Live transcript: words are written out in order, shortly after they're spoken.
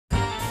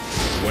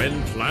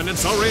When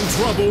planets are in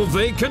trouble,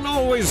 they can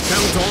always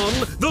count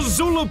on the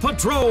Zula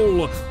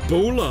Patrol.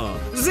 Bula,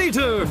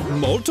 Zeta,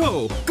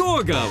 Molto,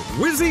 Gorga,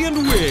 Wizzy, and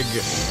Wig.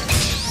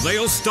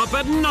 They'll stop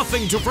at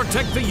nothing to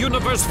protect the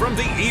universe from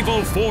the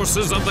evil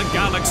forces of the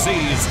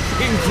galaxies,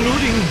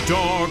 including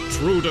Dark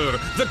Truder,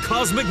 the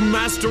cosmic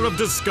master of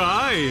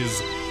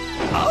disguise.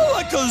 I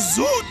like a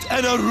zoot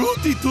and a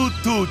rooty toot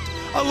toot.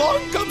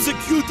 Along comes a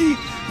cutie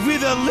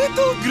with a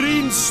little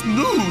green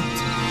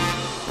snoot.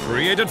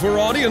 Created for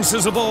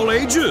audiences of all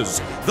ages,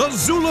 the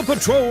Zula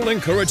Patrol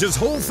encourages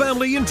whole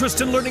family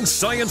interest in learning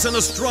science and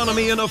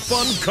astronomy in a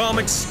fun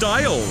comic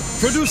style.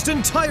 Produced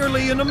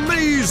entirely in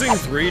amazing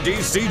 3D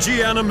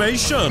CG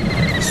animation.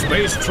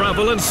 Space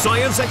travel and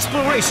science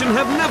exploration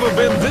have never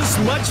been this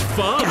much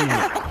fun.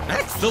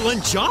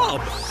 Excellent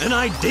job! An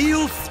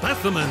ideal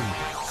specimen.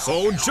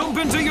 So jump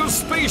into your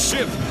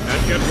spaceship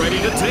and get ready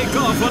to take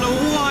off on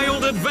a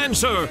wild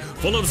adventure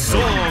full of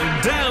song,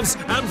 dance,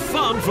 and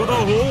fun for the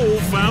whole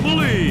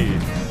family.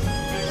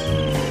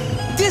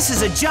 This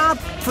is a job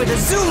for the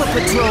Zula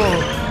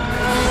Patrol.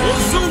 The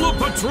Zula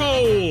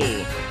Patrol!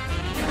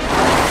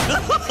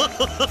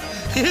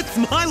 It's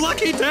my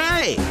lucky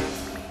day!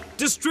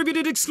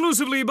 Distributed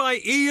exclusively by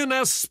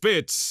E&S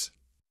Spitz.